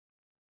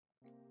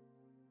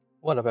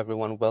What up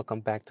everyone,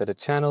 welcome back to the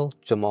channel.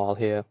 Jamal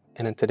here,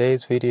 and in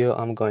today's video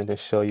I'm going to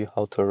show you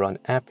how to run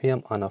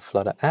Appium on a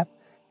Flutter app.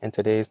 In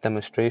today's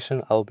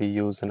demonstration I'll be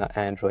using an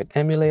Android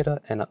emulator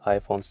and an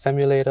iPhone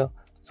simulator,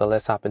 so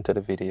let's hop into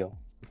the video.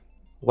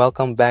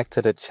 Welcome back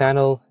to the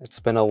channel. It's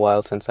been a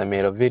while since I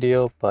made a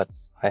video, but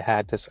I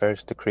had this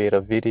urge to create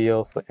a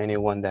video for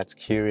anyone that's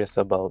curious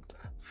about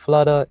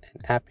Flutter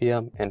and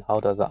Appium and how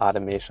does the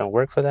automation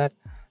work for that.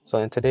 So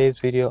in today's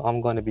video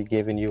I'm going to be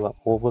giving you an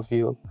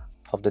overview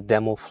of the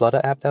demo Flutter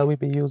app that we'll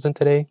be using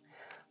today.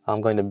 I'm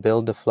going to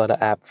build the Flutter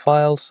app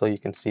files so you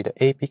can see the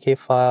APK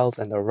files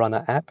and the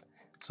runner app.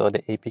 So the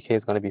APK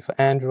is going to be for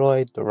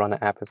Android, the runner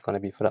app is going to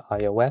be for the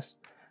iOS.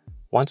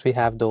 Once we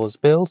have those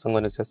builds, I'm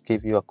going to just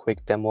give you a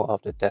quick demo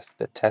of the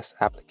test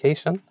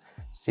application,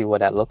 see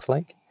what that looks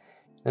like.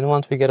 And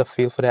once we get a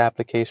feel for the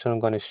application, I'm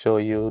going to show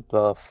you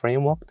the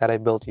framework that I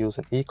built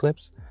using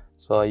Eclipse.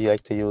 So you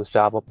like to use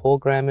Java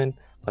programming.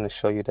 I'm going to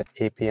show you the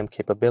Appium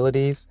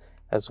capabilities,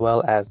 as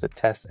well as the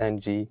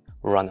TestNG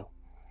runner.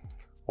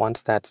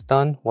 Once that's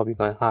done, what we're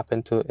going to hop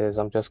into is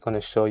I'm just going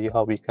to show you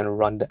how we can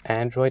run the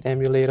Android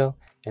emulator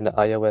and the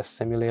iOS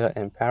simulator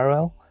in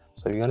parallel.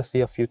 So you're going to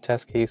see a few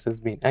test cases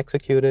being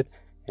executed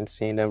and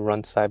seeing them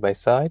run side by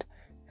side.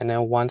 And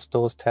then once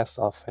those tests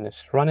are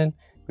finished running,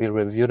 we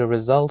review the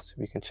results.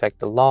 We can check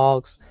the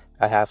logs.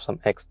 I have some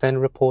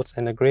extend reports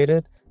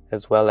integrated,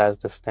 as well as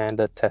the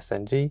standard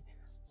TestNG.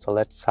 So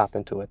let's hop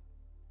into it.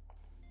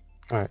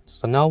 All right,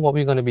 so now what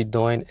we're going to be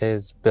doing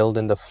is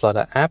building the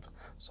Flutter app.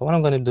 So what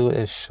I'm going to do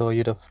is show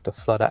you the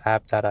Flutter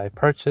app that I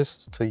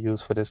purchased to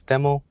use for this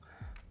demo.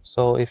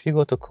 So if you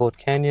go to Code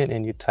Canyon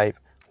and you type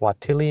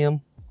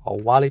Watilium or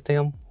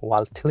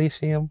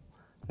Waltilicium,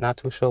 not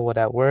too sure what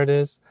that word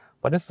is,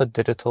 but it's a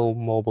digital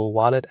mobile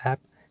wallet app.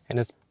 And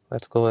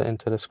let's go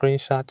into the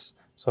screenshots.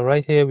 So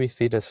right here we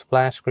see the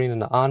splash screen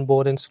and the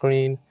onboarding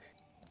screen.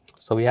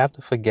 So we have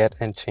to forget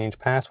and change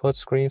password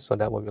screen, so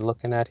that's what we're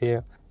looking at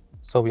here.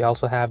 So we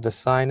also have the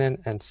sign in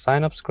and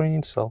sign up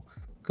screen. So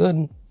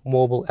good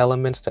mobile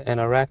elements to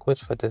interact with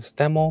for this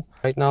demo.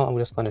 Right now, I'm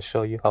just going to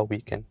show you how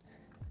we can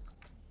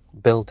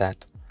build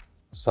that.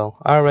 So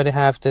I already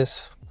have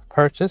this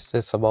purchased.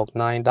 It's about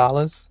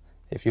 $9.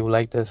 If you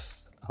like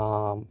this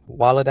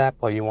wallet app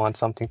or you want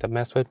something to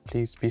mess with,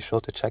 please be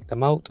sure to check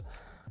them out.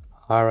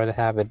 I already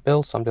have it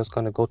built, so I'm just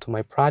going to go to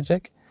my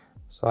project.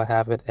 So I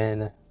have it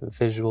in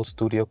Visual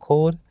Studio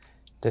Code.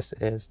 This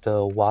is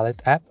the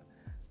wallet app.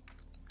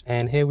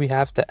 And here we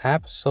have the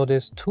app. So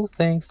there's two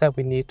things that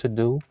we need to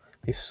do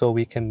so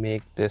we can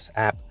make this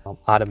app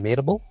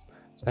automatable.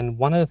 And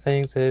one of the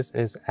things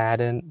is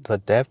adding the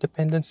dev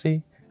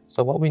dependency.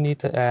 So what we need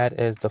to add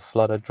is the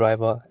Flutter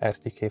driver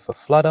SDK for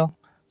Flutter.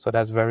 So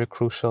that's very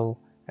crucial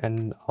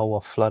in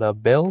our Flutter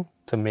build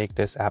to make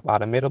this app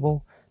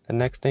automatable. The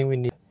next thing we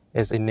need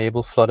is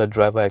enable Flutter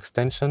driver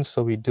extension.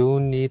 So we do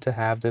need to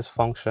have this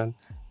function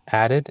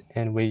added,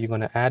 and where you're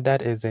going to add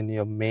that is in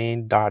your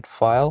main Dart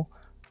file,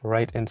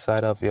 right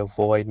inside of your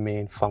void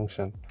main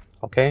function.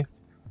 Okay,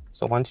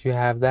 so once you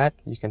have that,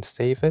 you can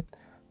save it.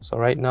 So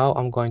right now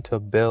I'm going to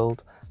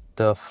build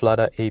the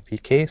Flutter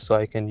APK so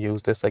I can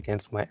use this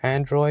against my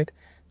Android.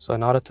 So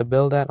in order to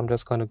build that, I'm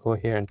just going to go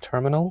here in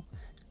terminal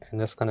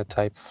and just going to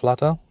type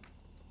Flutter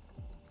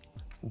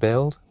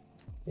build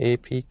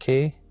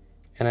APK,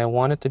 and I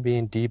want it to be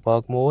in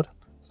debug mode.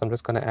 So I'm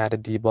just going to add a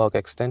debug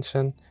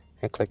extension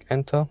and click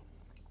enter.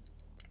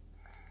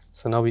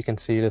 So now we can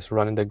see this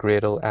running the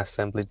Gradle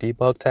assembly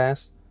debug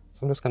task. So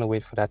I'm just going to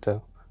wait for that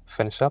to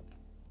finish up.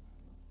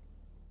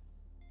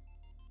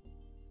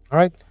 All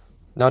right,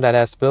 now that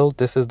that's built,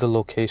 this is the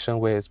location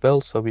where it's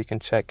built. So we can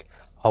check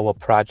our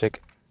project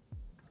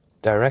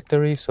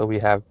directory. So we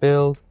have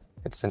build,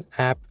 it's an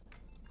app,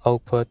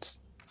 outputs,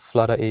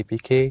 Flutter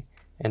APK,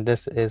 and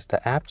this is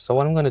the app. So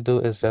what I'm going to do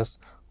is just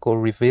go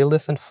reveal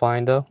this in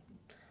Finder.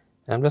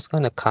 And I'm just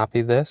going to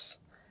copy this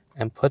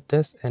and put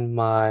this in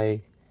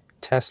my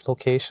test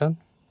location.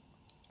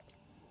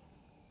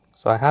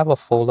 So I have a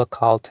folder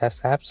called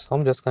test apps, so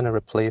I'm just going to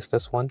replace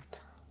this one.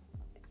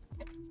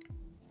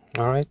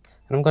 All right,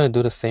 and I'm going to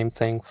do the same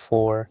thing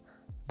for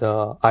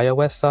the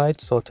iOS side.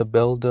 So to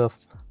build the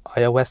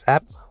iOS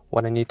app,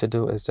 what I need to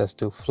do is just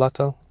do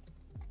Flutter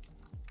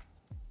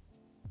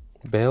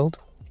build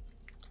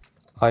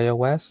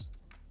iOS,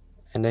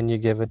 and then you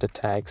give it the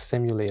tag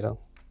simulator.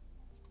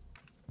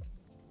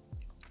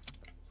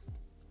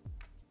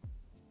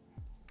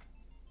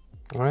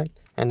 All right,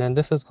 and then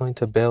this is going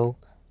to build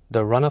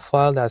the runner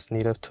file that's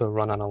needed to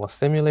run on our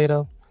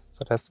simulator.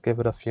 So let's give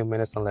it a few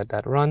minutes and let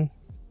that run.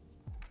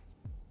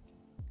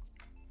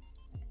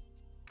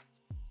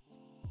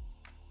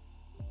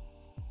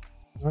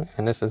 All right,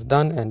 and this is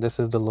done, and this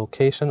is the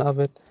location of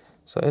it.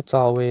 So it's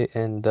all the way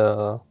in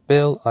the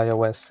build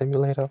iOS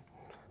simulator.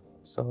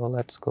 So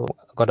let's go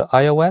to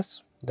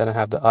iOS, then I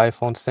have the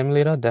iPhone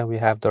simulator, then we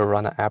have the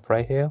runner app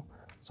right here.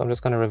 So I'm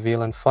just going to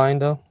reveal in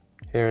Finder.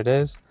 Here it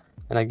is.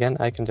 And again,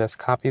 I can just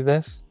copy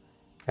this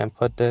and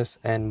put this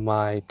in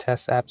my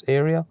test apps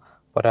area,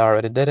 but I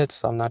already did it,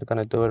 so I'm not going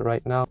to do it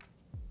right now.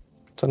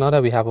 So now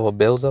that we have our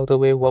builds out of the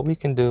way, what we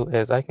can do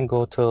is I can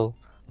go to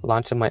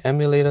launching my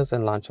emulators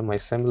and launching my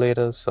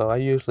simulators. So I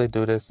usually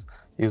do this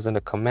using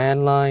the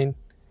command line.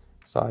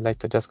 So I like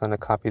to just going to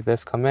copy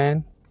this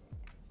command.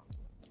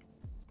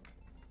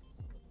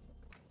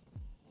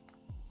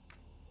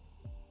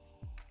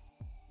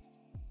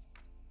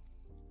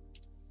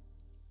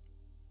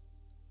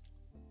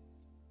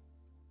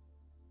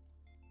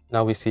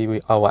 Now we see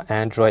our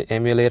Android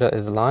emulator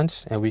is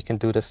launched, and we can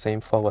do the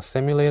same for our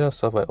simulator.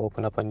 So if I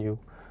open up a new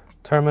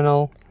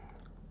terminal,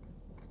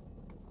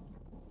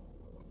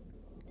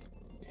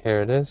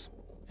 here it is,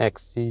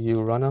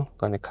 XCU runner. I'm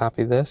going to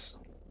copy this,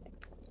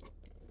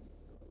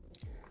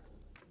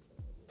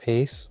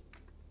 paste.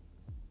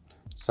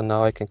 So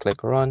now I can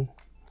click run,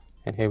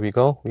 and here we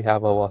go. We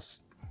have our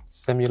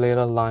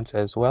simulator launch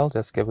as well.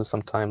 Just give it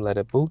some time, let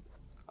it boot.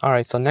 All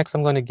right, so next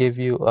I'm going to give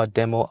you a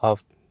demo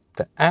of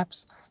the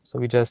apps. So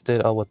we just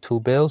did our two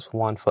builds,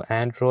 one for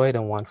Android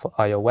and one for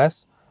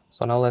iOS.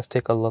 So now let's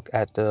take a look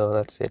at the,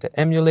 let's say, the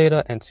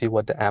emulator and see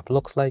what the app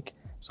looks like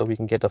so we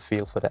can get a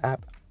feel for the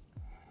app.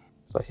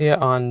 So here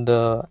on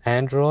the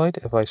Android,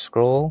 if I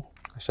scroll,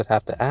 I should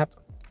have the app.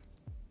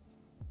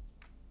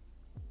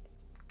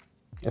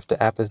 If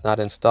the app is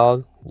not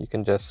installed, you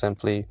can just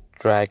simply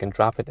drag and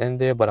drop it in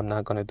there, but I'm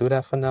not going to do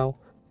that for now.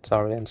 It's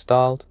already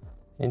installed.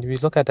 And if you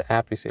look at the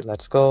app, you see,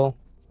 let's go.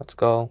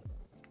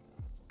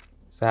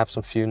 So I have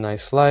some few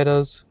nice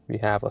sliders. We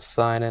have a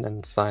sign in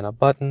and sign up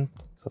button.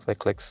 So if I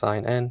click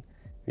sign in,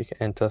 we can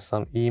enter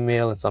some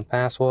email and some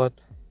password.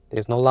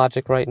 There's no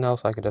logic right now,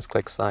 so I can just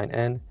click sign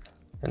in.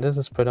 And this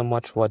is pretty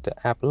much what the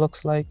app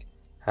looks like.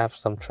 Have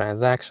some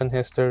transaction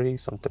history,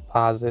 some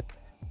deposit,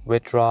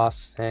 withdraw,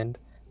 send,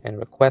 and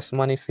request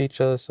money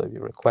features. So if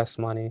you request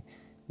money,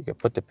 you can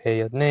put the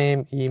payer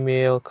name,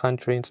 email,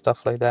 country, and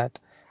stuff like that.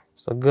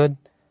 So good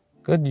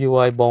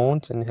UI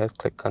bones, and you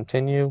click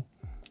continue.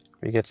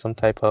 We get some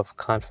type of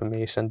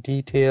confirmation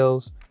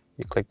details.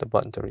 You click the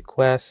button to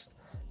request.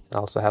 It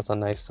also has a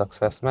nice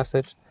success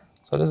message.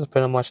 So this is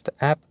pretty much the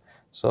app.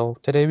 So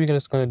today we're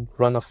just going to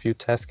run a few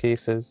test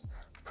cases,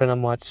 pretty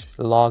much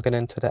logging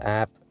into the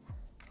app,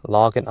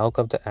 logging out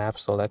of the app.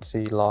 So let's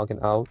see, logging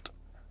out.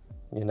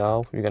 You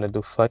know, we're going to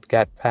do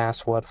get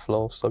password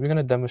flow. So we're going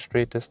to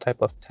demonstrate this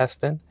type of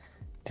testing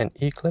in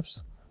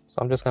Eclipse. So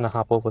I'm just going to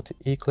hop over to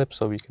Eclipse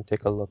so we can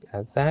take a look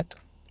at that.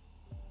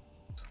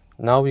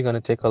 Now we're going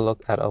to take a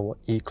look at our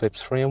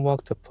Eclipse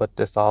framework to put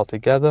this all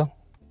together.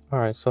 All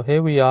right, so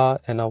here we are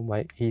in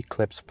my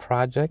Eclipse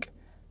project.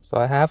 So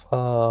I have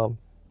a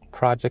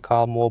project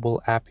called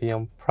Mobile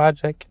Appium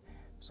Project.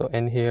 So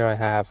in here I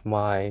have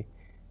my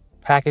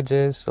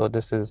packages. So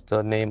this is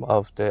the name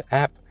of the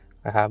app.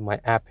 I have my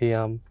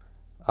Appium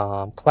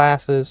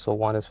classes. So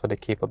one is for the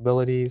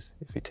capabilities.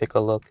 If you take a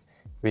look,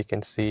 we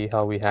can see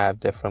how we have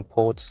different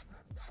ports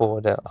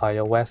for the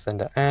iOS and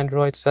the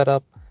Android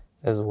setup,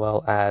 as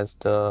well as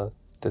the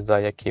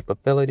desired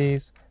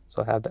capabilities.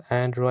 So I have the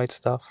Android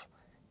stuff.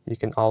 You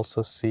can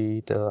also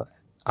see the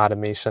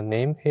automation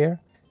name here,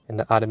 and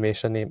the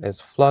automation name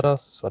is Flutter,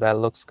 so that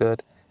looks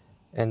good.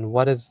 And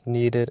what is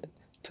needed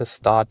to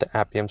start the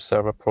Appium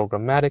server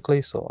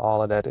programmatically, so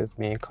all of that is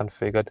being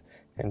configured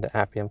in the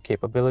Appium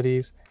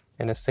capabilities.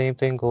 And the same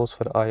thing goes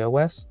for the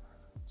iOS,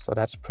 so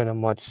that's pretty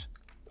much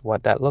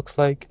what that looks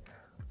like.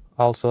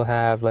 Also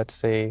have, let's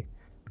say,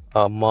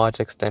 merge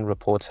extend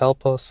reports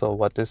helper. So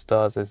what this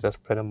does is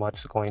just pretty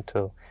much going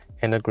to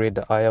integrate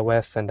the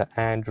iOS and the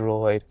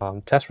Android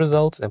test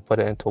results and put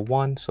it into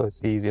one, so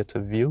it's easier to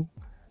view.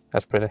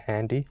 That's pretty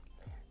handy.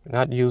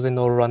 Not using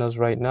no runners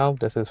right now.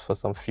 This is for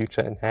some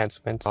future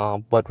enhancements.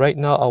 But right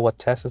now our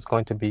test is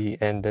going to be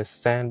in this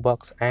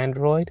Sandbox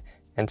Android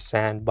and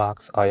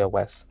Sandbox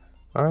iOS.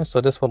 All right,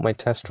 so this is what my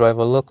test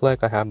driver look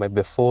like. I have my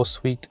before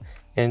suite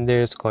in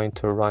there. It's going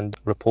to run the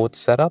report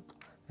setup.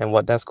 And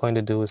what that's going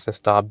to do is to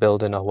start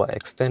building our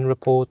extend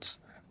reports.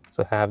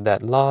 So have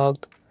that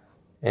logged.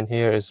 And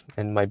here is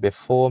in my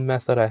before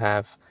method, I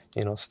have,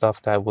 you know,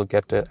 stuff that will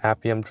get the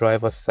Appium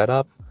driver set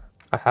up.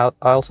 I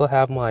also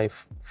have my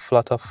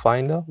Flutter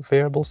Finder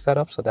variable set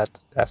up, so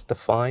that's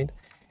defined.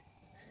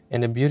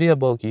 And the beauty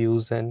about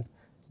using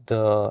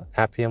the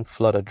Appium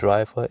Flutter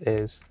driver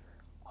is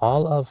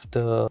all of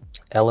the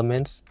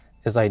elements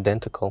is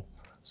identical.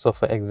 So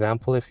for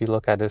example, if you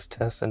look at this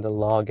test in the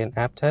login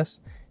app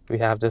test, we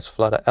have this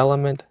Flutter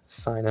element,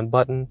 sign in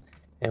button,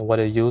 and what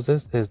it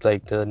uses is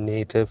like the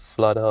native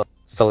Flutter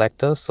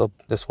selector. So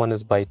this one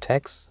is by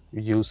text.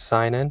 We use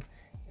sign in,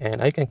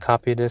 and I can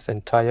copy this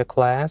entire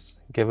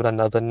class, give it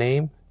another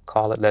name,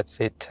 call it, let's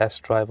say,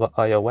 test driver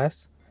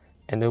iOS,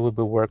 and it will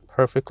work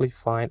perfectly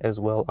fine as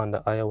well on the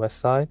iOS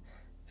side.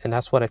 And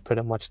that's what I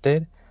pretty much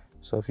did.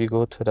 So if you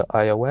go to the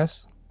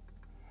iOS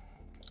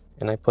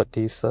and I put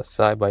these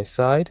side by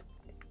side,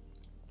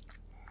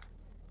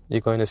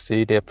 you're going to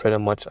see they're pretty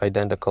much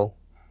identical.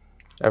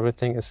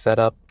 Everything is set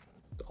up.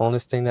 The only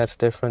thing that's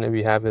different that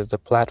we have is the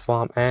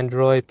platform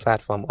Android,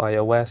 platform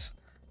iOS,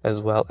 as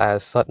well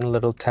as certain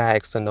little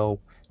tags to know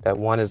that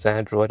one is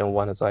Android and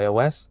one is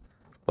iOS.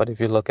 But if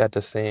you look at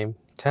the same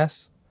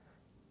test,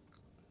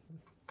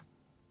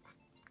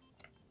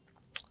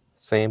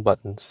 same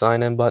button,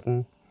 sign in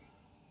button,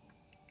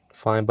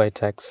 find by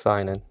text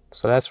sign-in.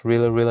 So that's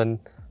really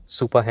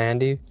super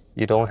handy.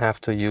 You don't have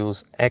to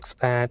use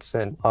expats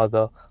and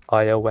other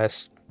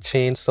iOS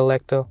chain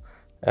selector.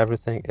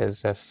 Everything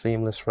is just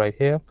seamless right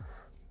here.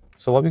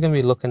 So what we're going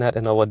to be looking at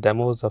in our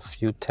demo is a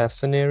few test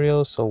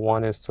scenarios. So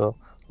one is to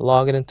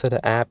log it into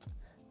the app,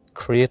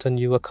 create a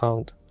new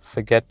account,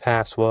 forget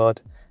password,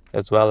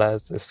 as well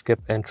as a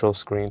skip intro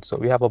screen. So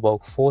we have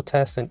about 4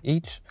 tests in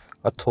each,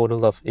 a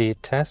total of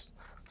 8 tests.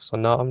 So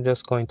now I'm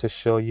just going to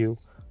show you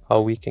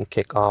how we can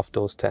kick off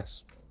those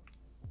tests.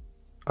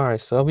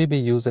 Alright, so we'll be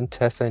using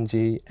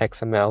TestNG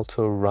XML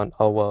to run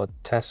our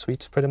test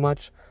suites pretty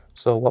much.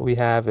 So what we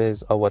have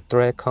is our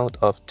thread count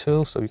of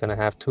 2, so we're going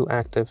to have 2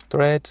 active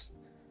threads.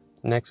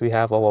 Next we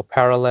have our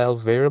parallel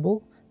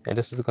variable, and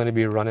this is going to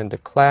be running the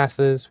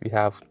classes. We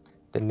have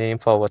the name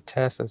for our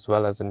test as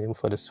well as the name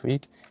for the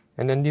suite.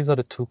 And then these are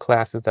the 2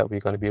 classes that we're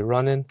going to be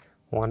running.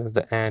 One is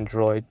the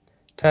Android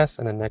test,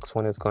 and the next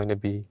one is going to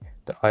be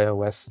the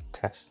iOS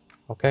test.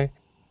 Okay.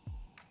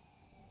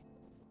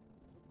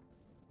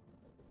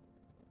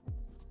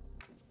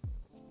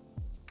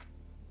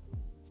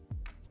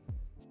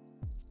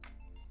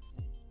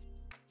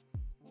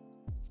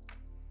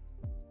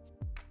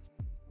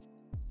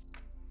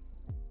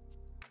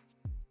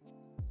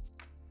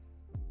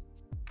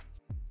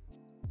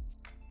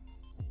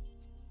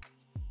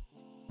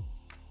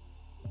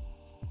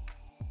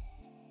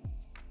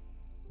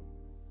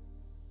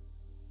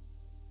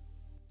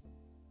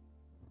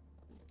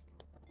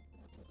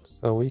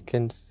 So we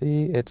can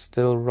see it's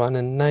still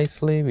running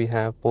nicely. We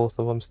have both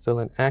of them still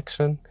in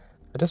action.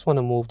 I just want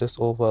to move this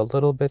over a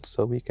little bit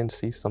so we can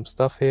see some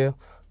stuff here.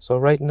 So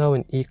right now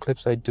in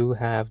Eclipse, I do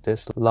have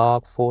this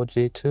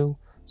log4j2.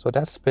 So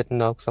that's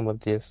spitting out some of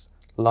these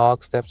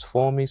log steps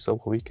for me. So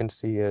what we can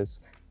see is,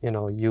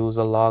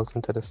 user logs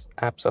into this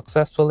app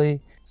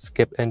successfully.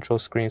 Skip intro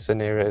screen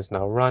scenario is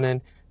now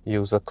running.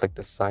 User click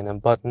the sign in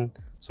button.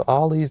 So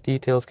all these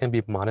details can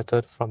be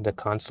monitored from the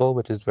console,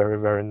 which is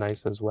very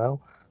nice as well.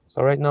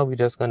 So right now we're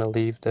just going to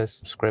leave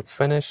this script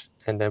finished,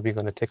 and then we're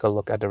going to take a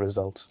look at the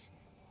results.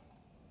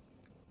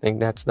 I think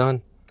that's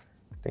done.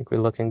 I think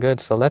we're looking good.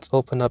 So let's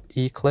open up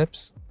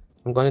Eclipse.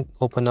 I'm going to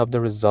open up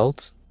the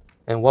results,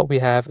 and what we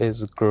have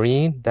is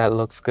green. That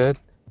looks good.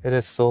 It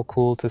is so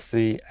cool to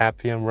see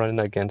Appium running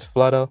against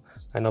Flutter.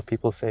 I know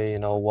people say,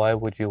 why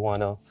would you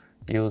want to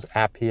use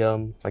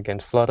Appium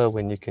against Flutter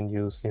when you can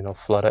use,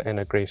 Flutter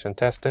integration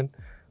testing?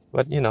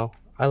 But,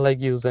 I like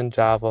using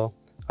Java.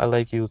 I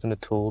like using the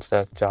tools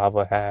that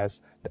Java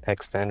has, the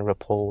extend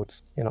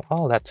reports,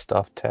 all that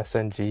stuff,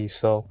 TestNG.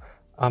 So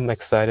I'm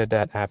excited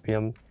that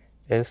Appium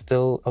is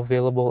still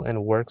available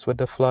and works with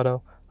the Flutter.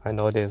 I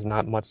know there's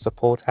not much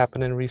support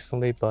happening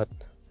recently, but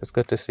it's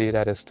good to see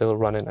that it's still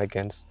running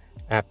against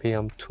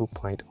Appium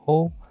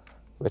 2.0,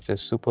 which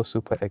is super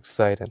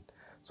exciting.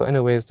 So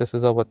anyways, this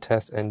is our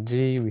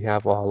TestNG. We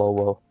have all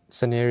our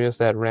scenarios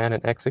that ran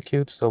and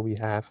execute. So we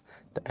have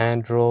the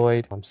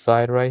Android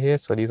side right here.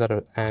 So these are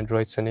the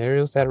Android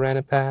scenarios that ran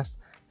and passed.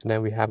 And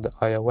then we have the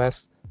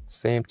iOS,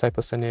 same type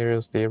of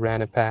scenarios, they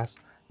ran and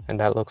passed, and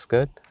that looks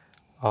good.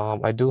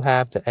 I do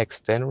have the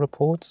extend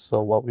reports.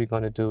 So what we're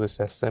going to do is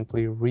just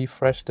simply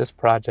refresh this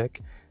project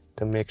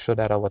to make sure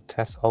that our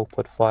test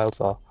output files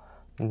are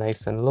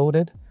nice and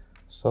loaded.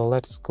 So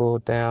let's go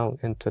down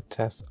into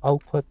test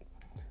output.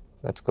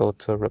 Let's go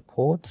to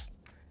reports.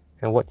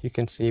 And what you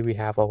can see, we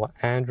have our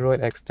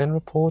Android extend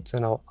reports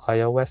and our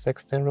iOS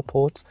extend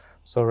reports.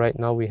 So right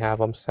now we have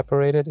them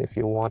separated if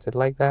you want it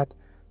like that.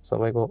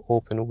 So I go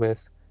open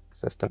with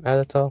System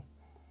Editor.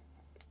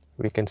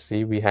 We can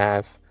see we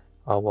have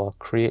our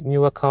create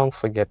new account,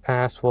 forget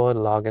password,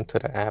 log into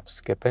the app,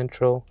 skip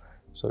intro.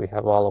 So we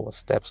have all our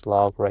steps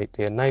logged right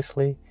there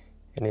nicely.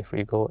 And if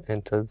we go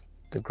into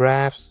the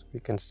graphs,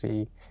 we can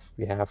see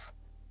we have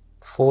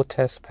 4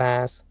 tests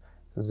passed,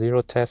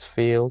 0 tests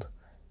failed.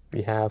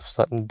 We have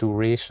certain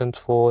durations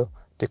for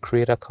the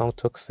create account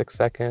took 6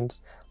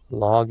 seconds.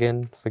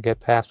 Login, forget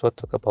password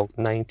took about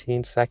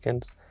 19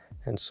 seconds,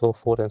 and so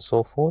forth and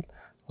so forth.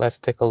 Let's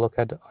take a look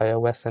at the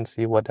iOS and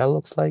see what that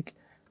looks like.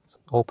 So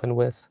open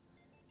with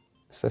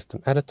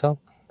System Editor.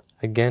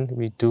 Again,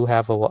 we do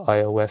have our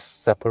iOS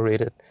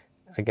separated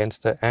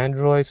against the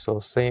Android, so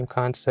same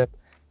concept.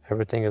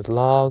 Everything is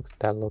logged.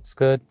 That looks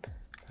good.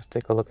 Let's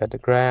take a look at the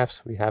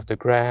graphs. We have the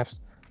graphs.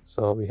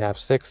 So we have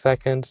 6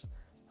 seconds.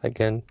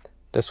 Again,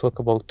 this took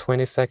about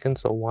 20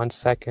 seconds, so 1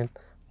 second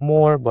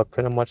more, but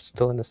pretty much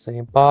still in the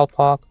same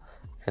ballpark.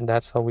 And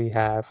that's how we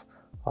have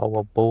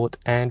our both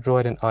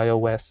Android and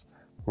iOS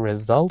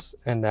results,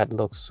 and that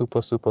looks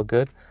super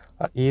good.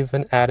 I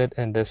even added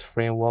in this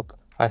framework,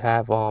 I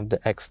have the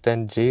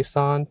extend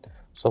JSON.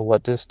 So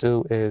what this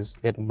do is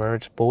it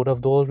merged both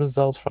of those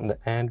results from the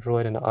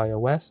Android and the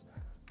iOS.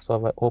 So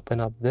if I open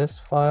up this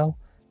file,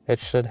 it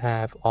should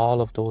have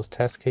all of those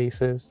test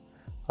cases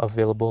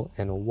available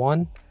in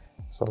one.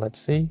 So let's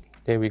see.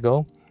 There we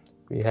go.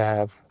 We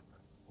have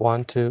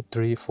 1, 2,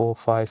 3, 4,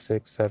 5,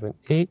 6, 7,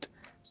 8.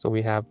 So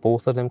we have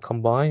both of them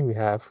combined. We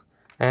have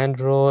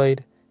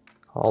Android,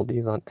 all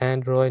these on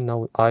Android,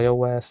 now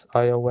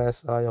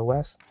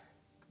iOS,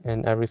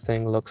 and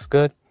everything looks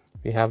good.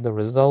 We have the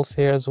results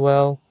here as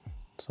well.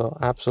 So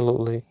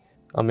absolutely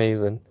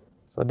amazing.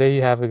 So there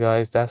you have it,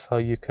 guys. That's how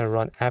you can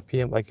run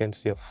Appium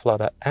against your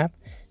Flutter app.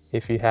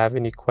 If you have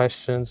any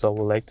questions or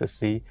would like to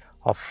see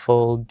a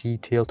full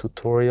detailed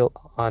tutorial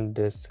on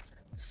this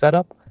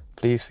setup,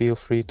 please feel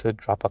free to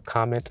drop a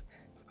comment.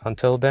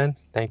 Until then,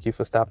 thank you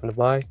for stopping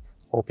by.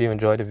 Hope you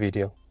enjoyed the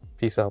video.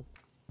 Peace out.